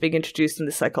with this being introduced in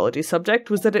the psychology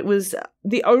subject was that it was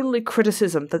the only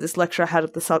criticism that this lecturer had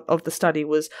of the study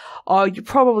was, oh, you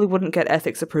probably wouldn't get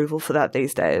ethics approval for that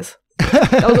these days.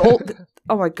 That was all.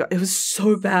 Oh my god, it was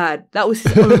so bad. That was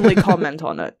his only comment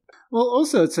on it. Well,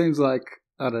 also it seems like,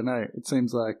 I don't know,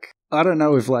 I don't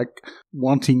know if like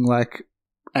wanting like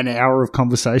an hour of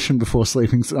conversation before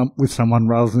sleeping with someone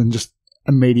rather than just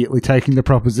immediately taking the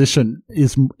proposition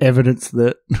is evidence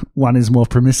that one is more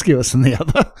promiscuous than the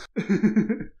other.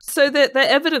 So the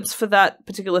evidence for that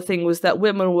particular thing was that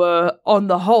women were, on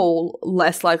the whole,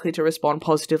 less likely to respond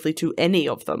positively to any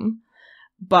of them,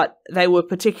 but they were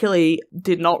particularly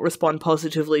did not respond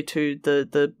positively to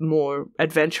the more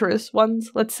adventurous ones,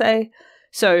 let's say.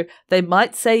 So they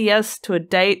might say yes to a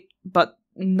date, but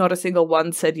not a single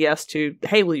one said yes to,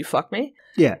 hey, will you fuck me?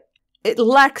 Yeah. It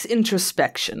lacks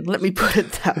introspection, let me put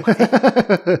it that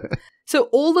way. So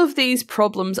all of these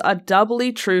problems are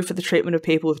doubly true for the treatment of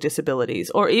people with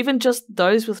disabilities, or even just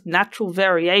those with natural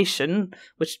variation,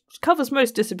 which covers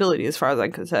most disability as far as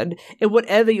I'm concerned, in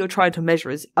whatever you're trying to measure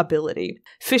as ability.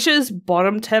 Fisher's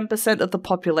bottom 10% of the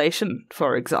population,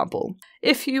 for example.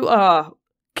 If you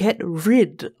get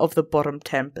rid of the bottom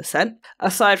 10%,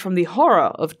 aside from the horror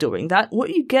of doing that,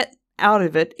 what you get out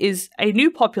of it is a new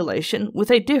population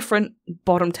with a different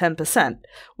bottom 10%,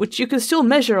 which you can still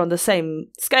measure on the same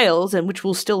scales and which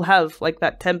will still have like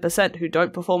that 10% who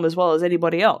don't perform as well as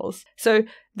anybody else. So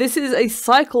this is a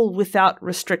cycle without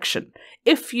restriction.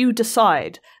 If you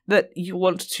decide that you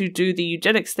want to do the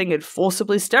eugenics thing and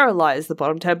forcibly sterilize the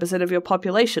bottom 10% of your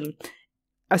population,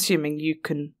 assuming you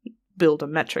can build a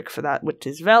metric for that which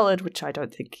is valid, which I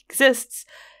don't think exists,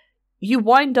 you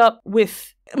wind up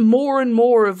with more and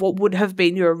more of what would have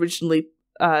been your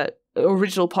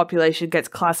original population gets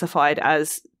classified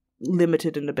as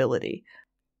limited in ability.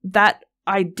 That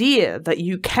idea that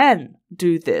you can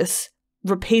do this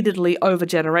repeatedly over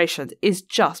generations is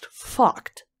just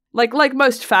fucked. Like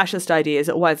most fascist ideas,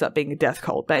 it winds up being a death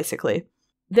cult, basically.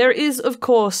 There is, of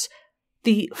course,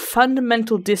 the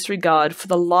fundamental disregard for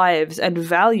the lives and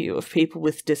value of people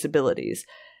with disabilities.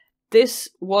 This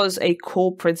was a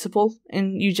core principle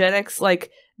in eugenics. Like,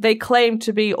 they claim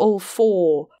to be all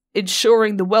for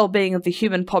ensuring the well-being of the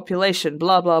human population,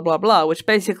 blah, blah, blah, blah, which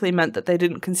basically meant that they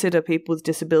didn't consider people with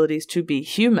disabilities to be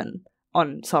human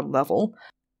on some level,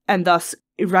 and thus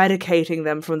eradicating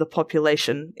them from the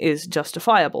population is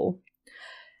justifiable.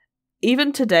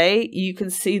 Even today, you can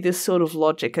see this sort of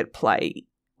logic at play.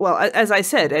 Well, as I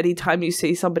said, anytime you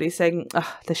see somebody saying,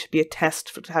 there should be a test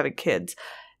for having kids,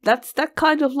 that's that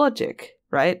kind of logic,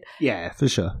 right? Yeah, for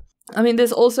sure. I mean,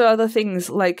 there's also other things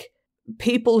like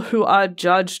people who are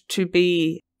judged to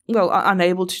be,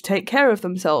 unable to take care of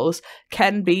themselves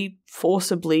can be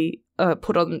forcibly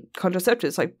put on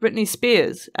contraceptives. Like Britney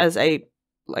Spears, as a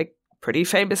pretty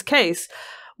famous case,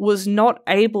 was not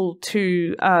able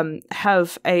to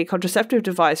have a contraceptive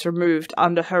device removed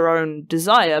under her own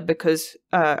desire because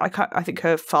I think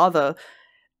her father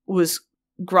was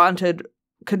granted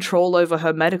control over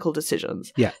her medical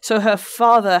decisions. Yeah. So her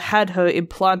father had her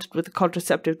implanted with a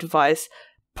contraceptive device,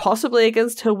 possibly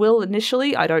against her will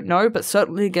initially, I don't know, but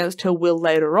certainly against her will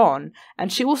later on,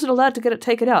 and she wasn't allowed to get it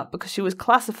taken out because she was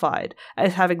classified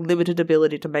as having limited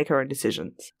ability to make her own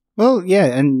decisions. Well, yeah,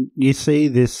 and you see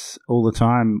this all the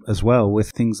time as well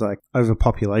with things like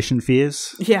overpopulation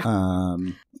fears. Yeah.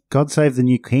 God save the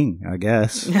new king, I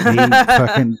guess. He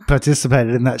fucking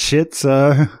participated in that shit,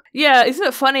 so... Yeah, isn't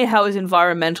it funny how his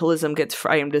environmentalism gets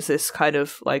framed as this kind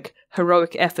of,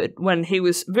 heroic effort when he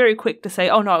was very quick to say,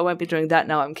 oh no, I won't be doing that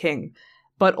now I'm king.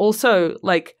 But also,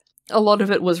 a lot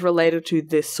of it was related to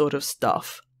this sort of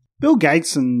stuff. Bill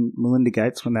Gates and Melinda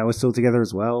Gates, when they were still together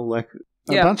as well, a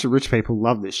bunch of rich people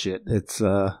love this shit. It's,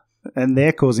 and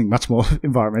they're causing much more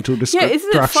environmental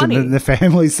destruction than the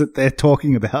families that they're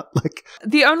talking about.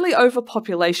 The only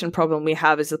overpopulation problem we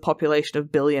have is the population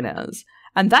of billionaires,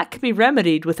 and that can be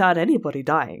remedied without anybody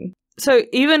dying. So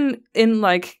even in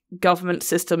government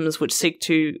systems which seek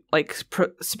to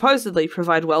supposedly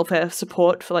provide welfare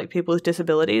support for people with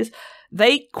disabilities,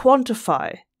 they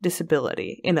quantify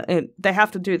disability. They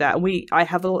have to do that. I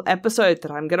have a little episode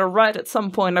that I'm going to write at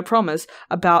some point, I promise,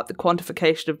 about the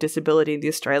quantification of disability in the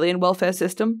Australian welfare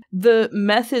system. The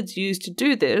methods used to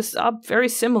do this are very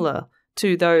similar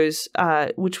to those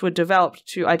which were developed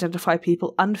to identify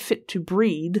people unfit to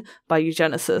breed by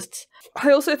eugenicists.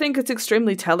 I also think it's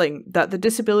extremely telling that the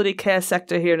disability care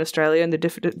sector here in Australia and the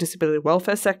disability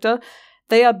welfare sector,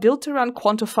 they are built around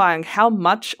quantifying how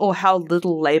much or how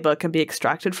little labour can be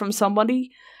extracted from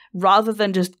somebody, rather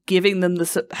than just giving them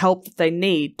the help that they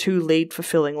need to lead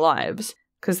fulfilling lives.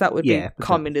 Because that would be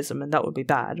communism, and that would be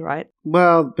bad, right?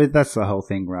 Well, but that's the whole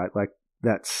thing, right? Like,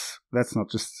 that's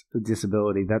not just a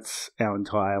disability, that's our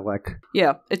entire, like...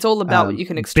 Yeah, it's all about what you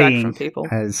can extract from people.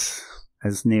 As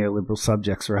neoliberal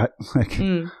subjects, right? Like...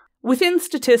 Within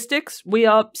statistics, we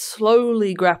are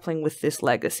slowly grappling with this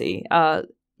legacy.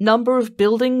 Number of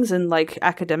buildings and, like,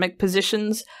 academic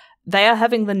positions, they are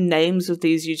having the names of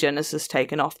these eugenicists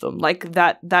taken off them. Like,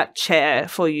 that chair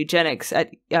for eugenics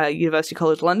at University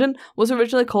College London was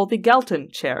originally called the Galton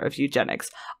Chair of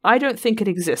Eugenics. I don't think it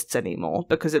exists anymore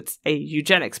because it's a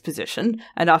eugenics position,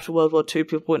 and after World War II,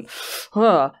 people went,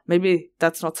 maybe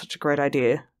that's not such a great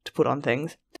idea to put on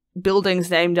things.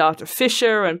 Buildings named after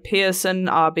Fisher and Pearson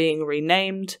are being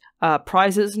renamed,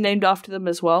 prizes named after them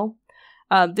as well.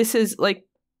 This is, like,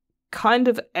 kind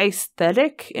of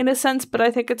aesthetic in a sense, but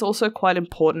I think it's also quite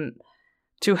important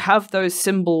to have those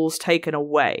symbols taken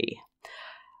away.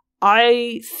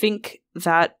 I think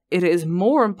that it is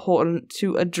more important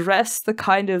to address the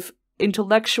kind of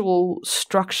intellectual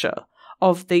structure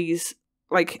of these,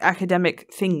 like, academic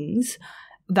things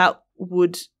that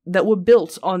were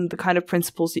built on the kind of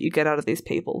principles that you get out of these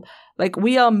people. Like,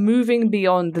 we are moving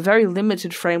beyond the very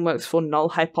limited frameworks for null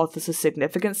hypothesis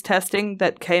significance testing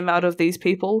that came out of these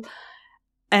people,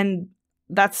 and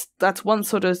that's one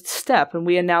sort of step, and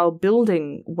we are now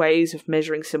building ways of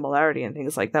measuring similarity and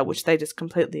things like that, which they just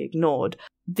completely ignored.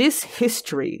 This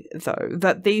history, though,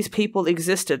 that these people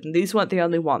existed, and these weren't the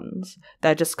only ones,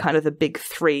 they're just kind of the big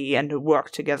three and who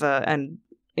work together and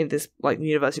in this, like,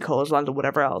 University College London,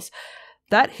 whatever else,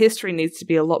 that history needs to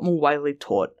be a lot more widely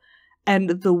taught.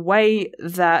 And the way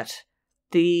that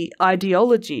the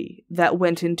ideology that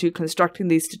went into constructing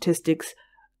these statistics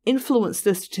influenced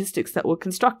the statistics that were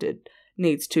constructed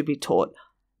needs to be taught.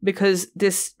 Because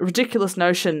this ridiculous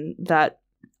notion that,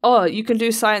 you can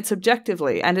do science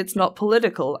objectively and it's not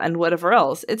political and whatever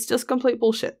else, it's just complete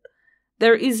bullshit.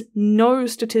 There is no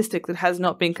statistic that has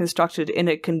not been constructed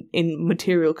in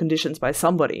material conditions by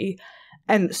somebody,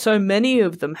 and so many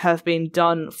of them have been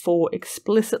done for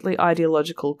explicitly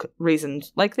ideological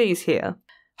reasons, like these here.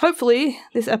 Hopefully,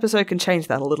 this episode can change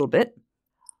that a little bit.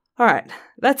 Alright,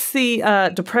 that's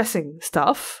the depressing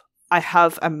stuff. I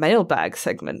have a mailbag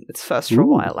segment. It's first for a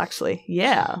while, actually.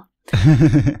 Yeah.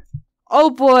 Oh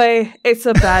boy, it's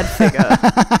a bad figure.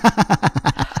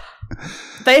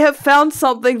 They have found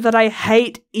something that I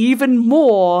hate even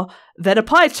more than a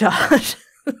pie chart.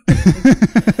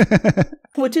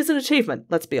 Which is an achievement,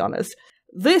 let's be honest.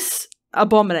 This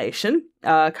abomination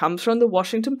comes from the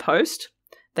Washington Post.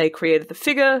 They created the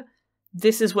figure.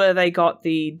 This is where they got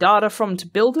the data from to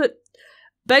build it.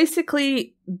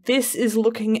 Basically, this is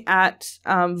looking at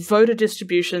voter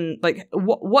distribution, like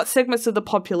what segments of the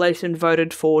population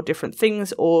voted for different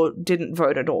things or didn't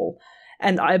vote at all.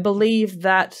 And I believe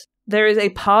that there is a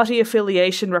party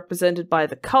affiliation represented by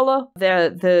the colour.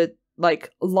 The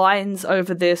lines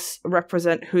over this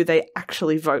represent who they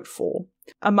actually vote for.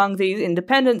 Among these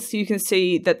independents, you can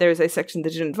see that there is a section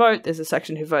that didn't vote, there's a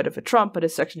section who voted for Trump, and a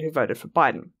section who voted for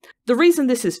Biden. The reason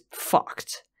this is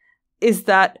fucked is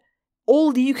that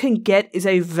all you can get is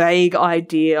a vague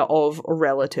idea of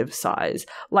relative size.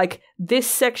 Like, this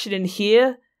section in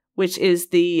here, which is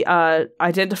the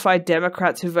identified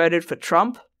Democrats who voted for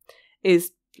Trump,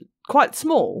 is quite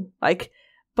small.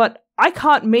 But I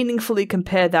can't meaningfully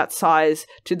compare that size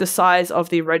to the size of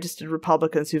the registered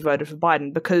Republicans who voted for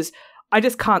Biden, because I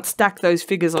just can't stack those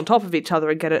figures on top of each other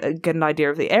and get an idea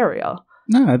of the area.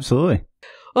 No, absolutely.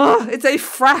 Oh, it's a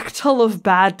fractal of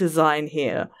bad design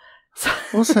here.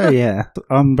 Also, yeah,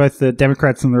 on both the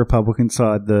Democrats and the Republican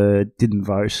side, the didn't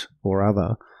vote or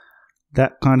other,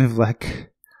 that kind of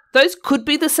those could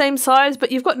be the same size,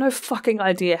 but you've got no fucking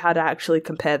idea how to actually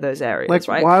compare those areas,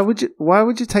 right? Why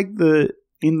would you take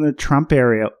in the Trump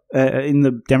area, in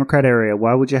the Democrat area,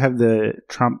 why would you have the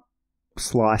Trump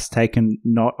slice taken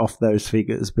not off those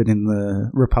figures, but in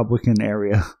the Republican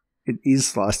area, it is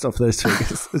sliced off those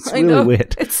figures? It's really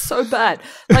weird. It's so bad.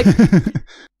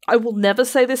 I will never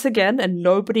say this again, and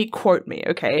nobody quote me,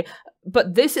 okay?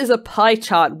 But this is a pie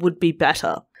chart would be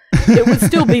better. It would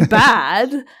still be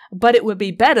bad, but it would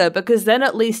be better, because then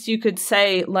at least you could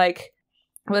say,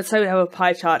 let's say we have a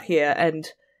pie chart here, and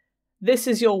this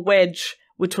is your wedge,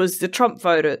 which was the Trump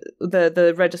voter,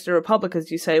 the registered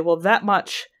Republicans. You say, well, that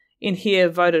much in here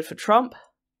voted for Trump.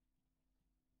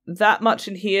 that much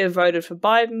in here voted for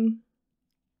Biden,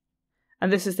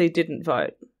 and this is they didn't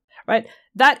vote, right?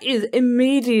 That is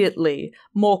immediately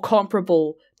more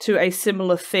comparable to a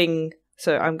similar thing.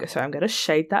 So I'm going to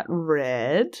shade that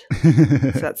red.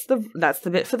 So that's the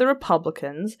bit for the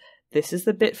Republicans. This is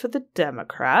the bit for the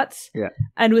Democrats. Yeah.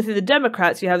 And within the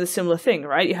Democrats, you have the similar thing,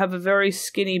 right? You have a very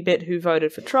skinny bit who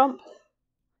voted for Trump.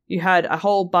 You had a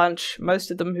whole bunch,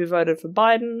 most of them who voted for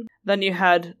Biden. Then you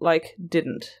had,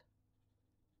 didn't.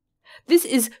 This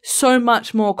is so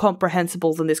much more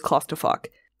comprehensible than this clusterfuck.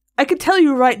 I can tell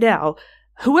you right now,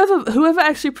 whoever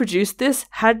actually produced this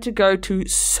had to go to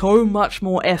so much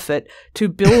more effort to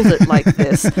build it like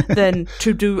this than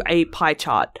to do a pie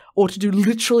chart or to do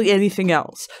literally anything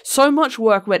else. So much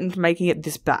work went into making it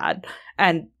this bad.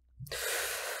 And,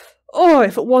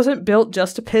 if it wasn't built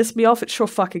just to piss me off, it sure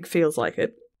fucking feels like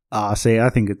it. See, I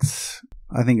think it's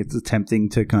attempting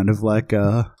to kind of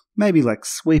maybe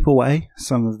sweep away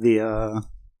some of the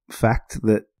fact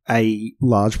that a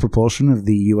large proportion of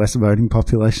the US voting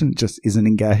population just isn't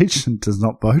engaged and does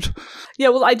not vote. Yeah,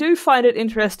 well, I do find it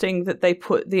interesting that they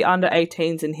put the under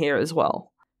 18s in here as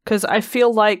well. Because I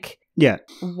feel like,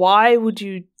 why would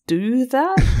you do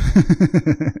that?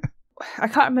 I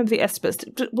can't remember the estimates.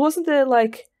 Wasn't there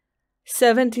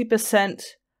 70%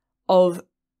 of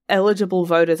eligible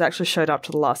voters actually showed up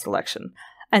to the last election?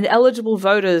 And eligible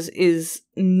voters is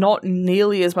not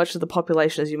nearly as much of the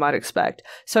population as you might expect.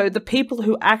 So the people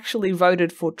who actually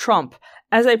voted for Trump,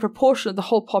 as a proportion of the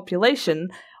whole population,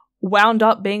 wound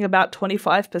up being about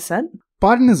 25%.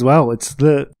 Biden as well. It's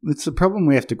the problem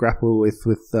we have to grapple with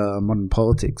modern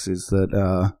politics is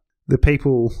that the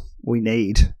people we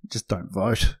need just don't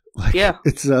vote.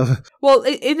 It's well,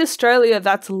 in Australia,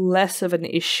 that's less of an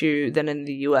issue than in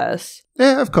the US.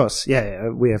 Yeah, of course.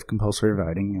 Yeah, we have compulsory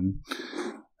voting and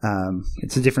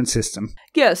it's a different system.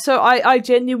 Yeah, so I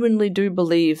genuinely do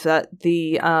believe that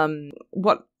the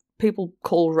what people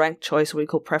call ranked choice, or we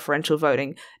call preferential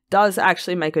voting, does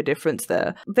actually make a difference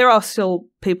there. There are still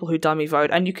people who dummy vote,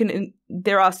 and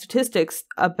there are statistics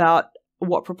about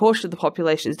what proportion of the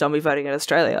population is dummy voting in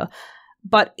Australia.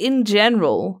 But in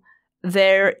general,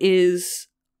 there is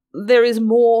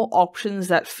more options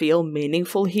that feel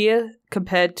meaningful here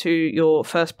compared to your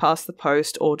first past the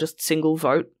post or just single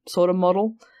vote sort of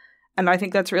model. And I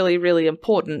think that's really, really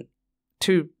important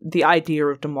to the idea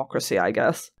of democracy, I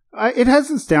guess. It has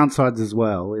its downsides as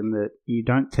well, in that you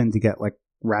don't tend to get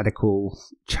radical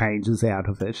changes out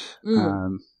of it.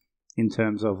 In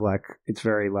terms of it's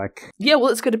very Yeah,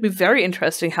 well, it's going to be very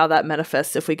interesting how that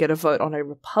manifests if we get a vote on a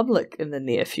republic in the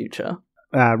near future.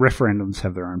 Referendums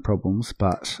have their own problems,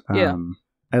 but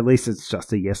at least it's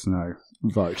just a yes-no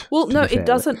vote. Well, no, it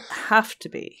doesn't have to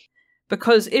be.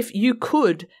 Because if you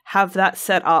could have that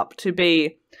set up to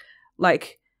be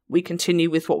we continue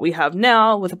with what we have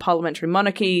now with a parliamentary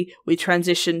monarchy, we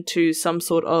transition to some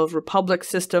sort of republic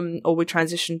system, or we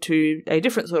transition to a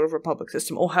different sort of republic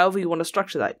system, or however you want to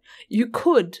structure that, you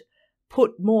could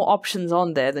put more options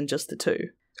on there than just the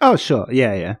two. Oh, sure.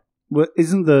 Yeah. Well,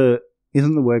 isn't the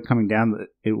word coming down that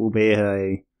it will be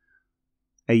a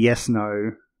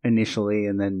yes-no initially,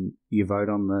 and then you vote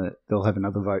on they'll have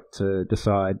another vote to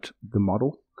decide the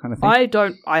model kind of thing?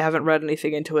 I haven't read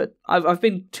anything into it. I've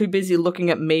been too busy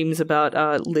looking at memes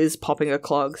about Liz popping her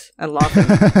clogs and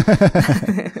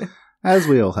laughing. As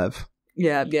we all have.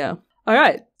 Yeah. All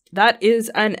right. That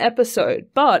is an episode,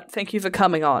 but thank you for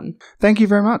coming on. Thank you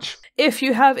very much. If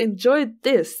you have enjoyed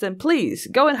this, then please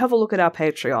go and have a look at our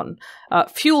Patreon.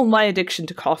 Fuel my addiction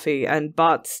to coffee and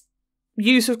Bart's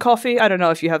use of coffee. I don't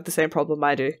know if you have the same problem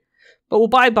I do, but we'll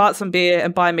buy Bart some beer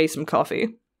and buy me some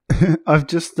coffee. I've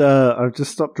just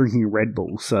stopped drinking Red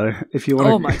Bull, so if you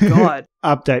want my God.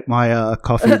 update my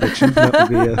coffee addiction, that would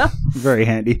be very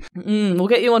handy. We'll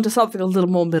get you onto something a little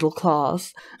more middle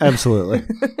class. Absolutely.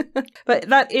 But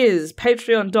that is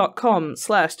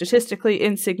patreon.com/statistically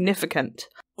insignificant.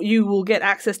 You will get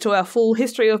access to our full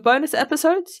history of bonus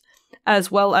episodes, as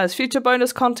well as future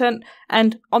bonus content,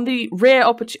 and on the rare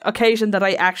occasion that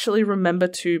I actually remember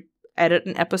to edit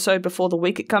an episode before the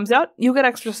week it comes out, you'll get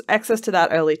access to that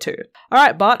early too.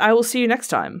 Alright, Bart, I will see you next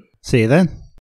time. See you then.